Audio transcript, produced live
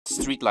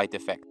Streetlight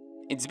Effect.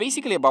 It's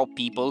basically about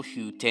people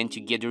who tend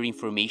to gather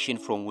information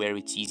from where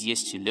it's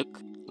easiest to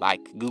look,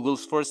 like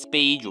Google's first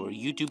page or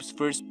YouTube's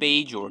first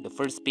page or the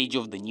first page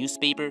of the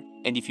newspaper.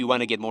 And if you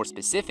want to get more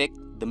specific,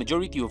 the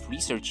majority of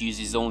research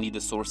uses only the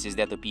sources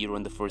that appear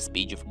on the first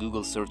page of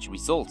Google search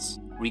results,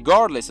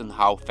 regardless on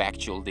how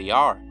factual they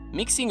are.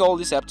 Mixing all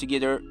this up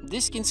together,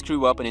 this can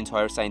screw up an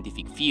entire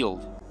scientific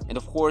field, and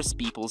of course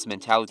people's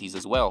mentalities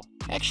as well,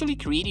 actually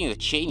creating a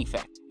chain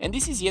effect. And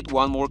this is yet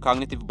one more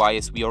cognitive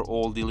bias we are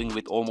all dealing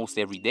with almost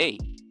every day.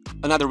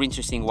 Another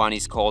interesting one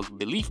is called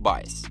belief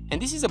bias,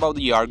 and this is about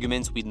the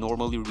arguments we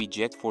normally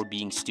reject for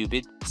being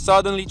stupid,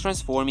 suddenly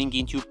transforming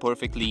into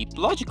perfectly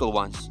logical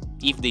ones,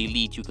 if they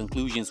lead to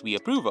conclusions we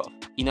approve of.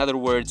 In other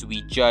words,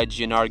 we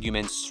judge an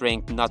argument's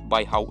strength not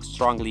by how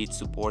strongly it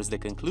supports the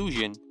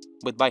conclusion,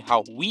 but by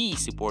how we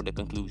support the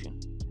conclusion.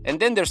 And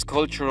then there's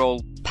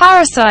cultural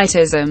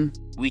parasitism,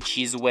 which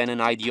is when an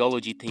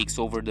ideology takes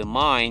over the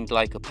mind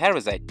like a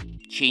parasite,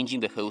 changing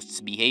the host's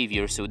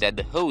behavior so that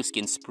the host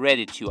can spread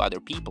it to other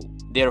people.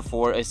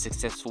 Therefore, a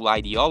successful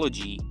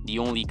ideology, the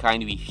only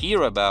kind we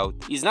hear about,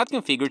 is not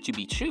configured to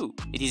be true.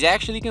 It is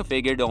actually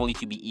configured only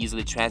to be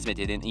easily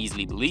transmitted and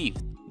easily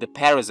believed. The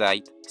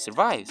parasite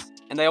survives.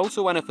 And I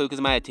also want to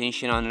focus my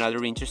attention on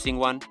another interesting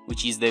one,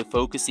 which is the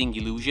focusing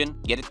illusion.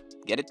 Get it?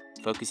 Get it?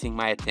 Focusing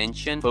my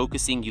attention.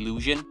 Focusing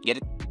illusion. Get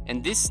it?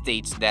 And this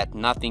states that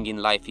nothing in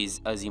life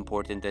is as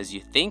important as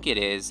you think it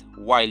is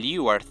while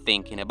you are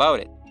thinking about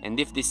it. And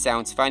if this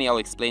sounds funny, I'll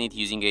explain it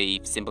using a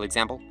simple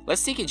example.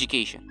 Let's take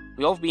education.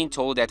 We've all been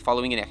told that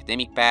following an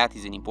academic path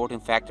is an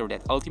important factor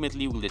that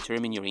ultimately will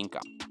determine your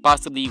income.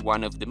 Possibly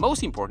one of the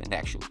most important,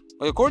 actually.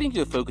 But according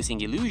to the focusing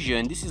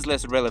illusion, this is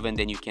less relevant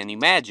than you can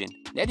imagine.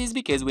 That is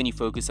because when you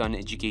focus on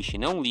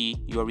education only,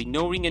 you are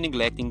ignoring and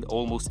neglecting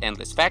almost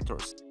endless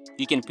factors.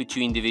 You can put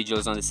two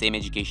individuals on the same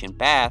education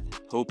path,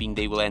 hoping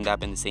they will end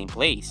up in the same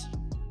place.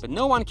 But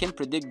no one can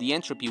predict the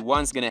entropy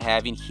one's gonna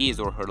have in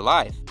his or her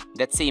life.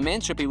 That same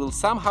entropy will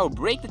somehow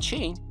break the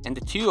chain, and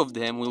the two of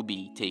them will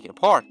be taken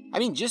apart. I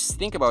mean, just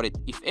think about it.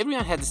 If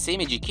everyone had the same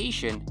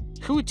education,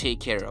 who would take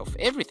care of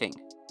everything?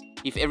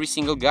 If every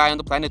single guy on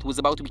the planet was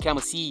about to become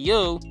a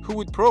CEO, who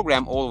would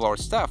program all of our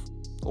stuff?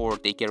 Or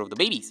take care of the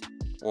babies?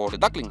 Or the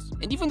ducklings?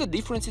 And even the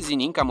differences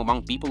in income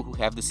among people who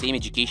have the same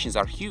educations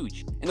are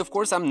huge. And of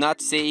course, I'm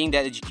not saying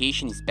that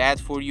education is bad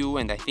for you,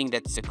 and I think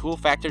that's a cool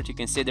factor to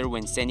consider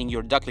when sending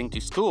your duckling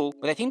to school,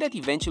 but I think that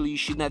eventually you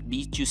should not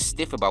be too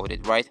stiff about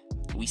it, right?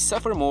 We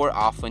suffer more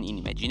often in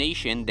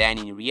imagination than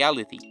in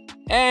reality.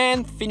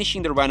 And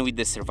finishing the run with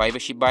the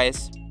survivorship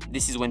bias,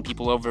 this is when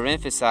people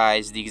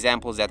overemphasize the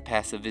examples that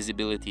pass a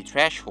visibility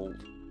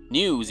threshold.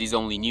 News is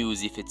only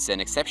news if it's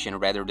an exception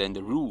rather than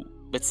the rule.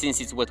 But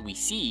since it's what we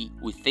see,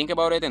 we think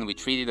about it and we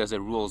treat it as a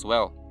rule as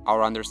well.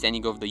 Our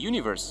understanding of the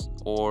universe,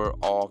 or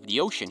of the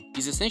ocean,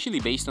 is essentially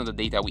based on the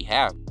data we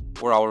have,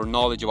 or our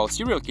knowledge about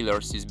serial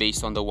killers is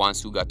based on the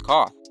ones who got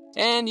caught.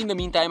 And in the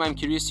meantime, I'm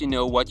curious to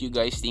know what you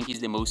guys think is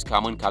the most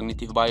common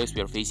cognitive bias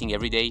we are facing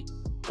every day.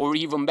 Or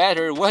even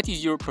better, what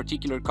is your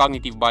particular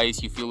cognitive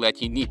bias you feel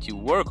that you need to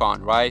work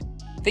on, right?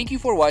 Thank you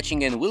for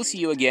watching, and we'll see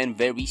you again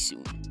very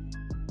soon.